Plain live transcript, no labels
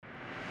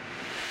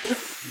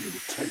If you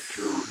take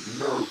your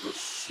nervous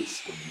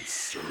system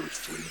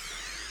seriously,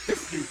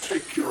 if you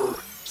take your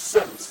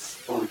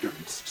sense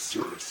organs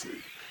seriously,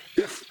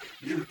 if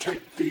you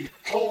take the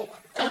whole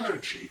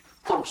energy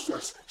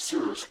process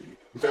seriously,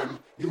 then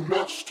you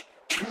must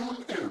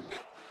tune in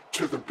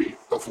to the beat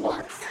of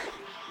life.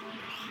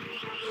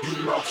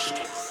 You must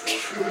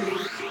tune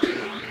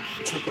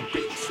in to the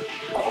beat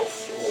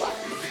of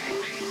life.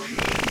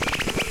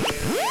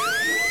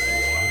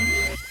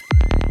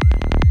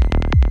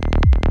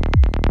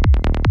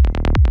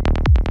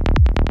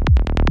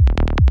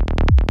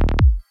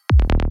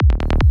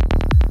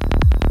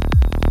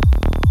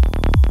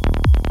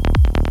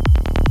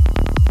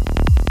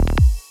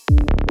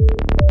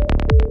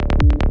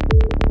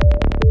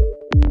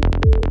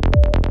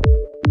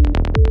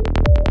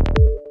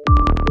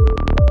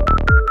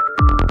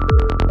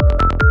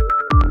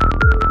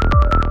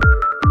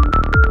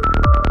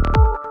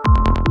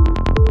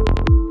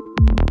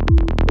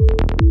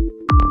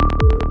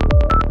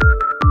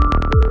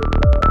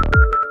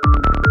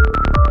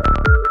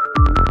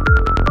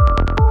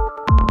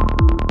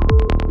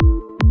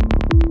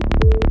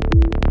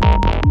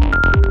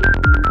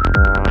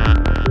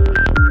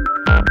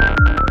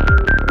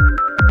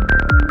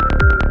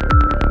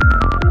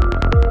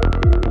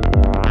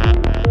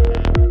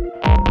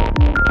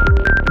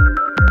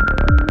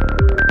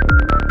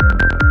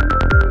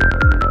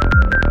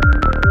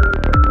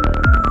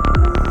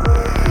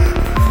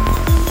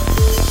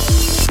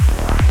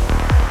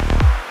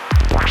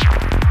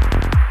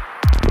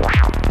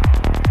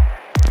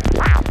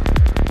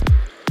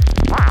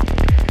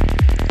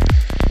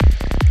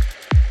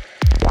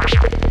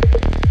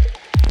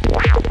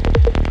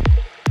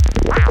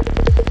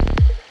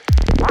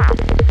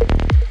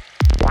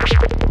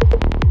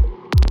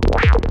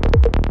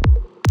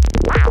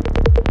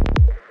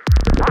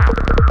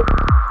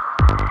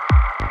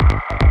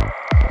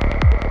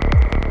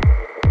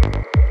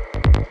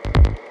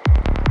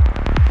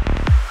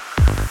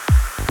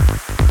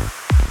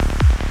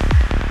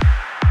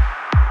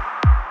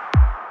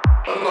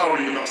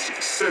 Allowing us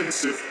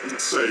extensive and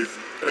safe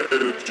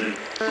energy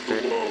for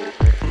the world,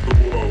 for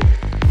the world,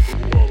 for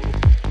the world.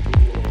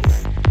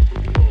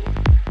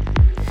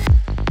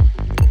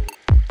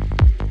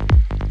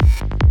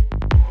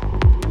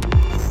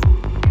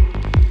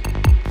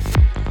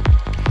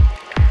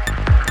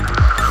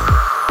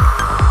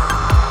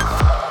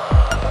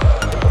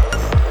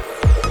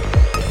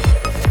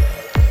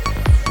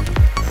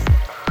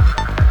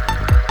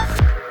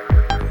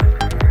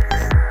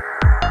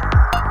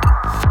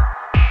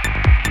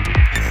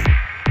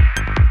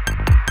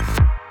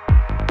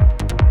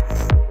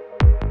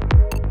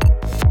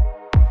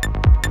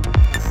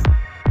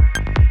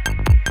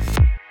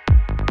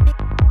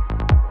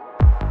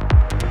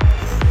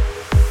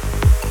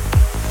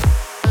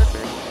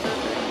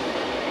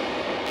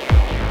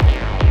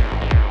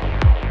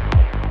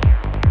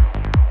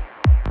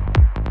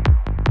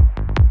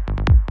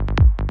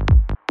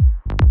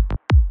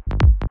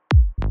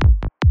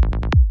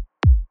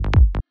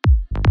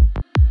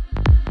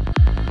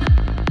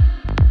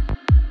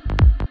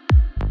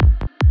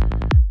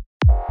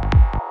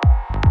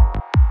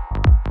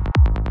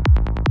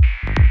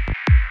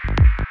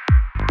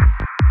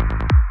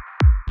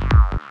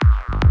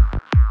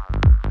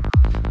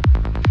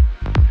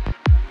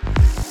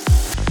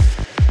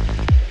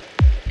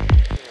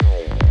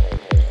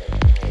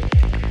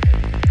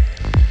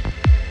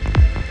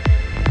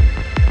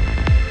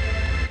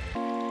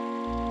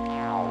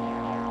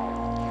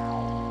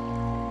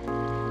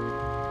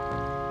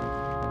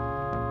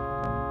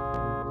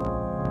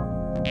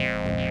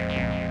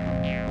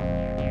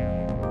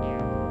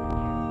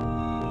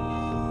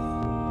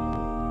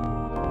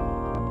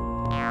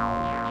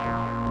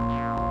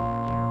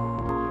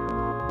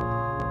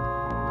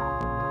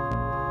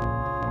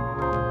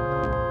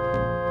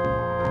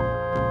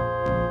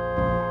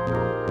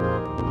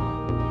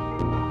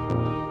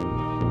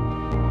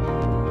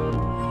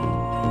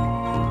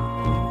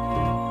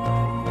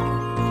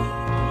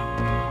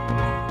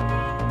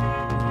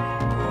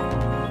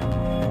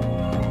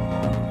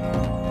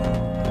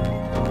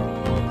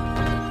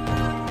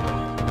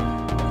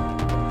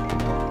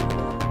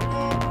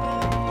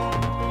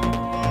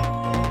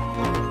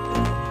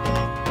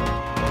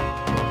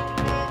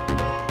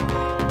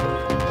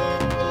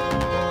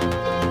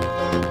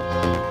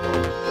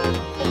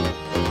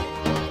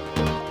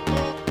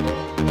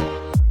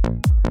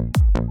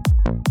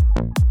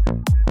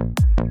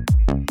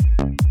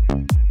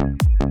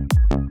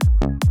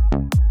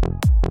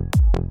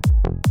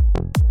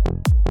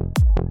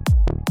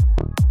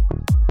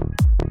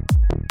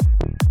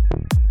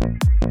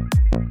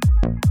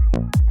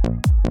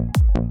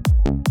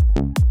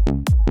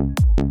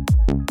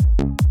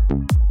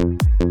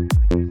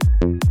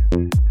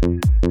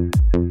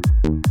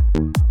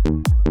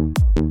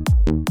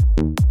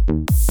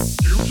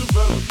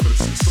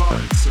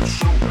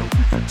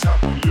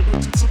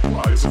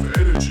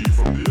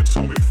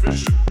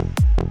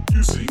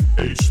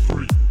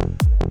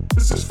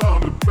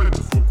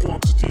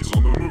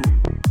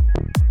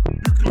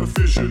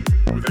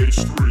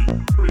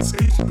 H3 it's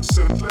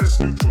 80% less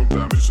neutron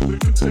damage than the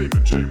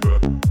containment chamber,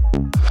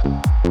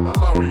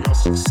 allowing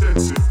us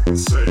extensive and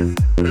safe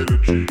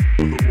energy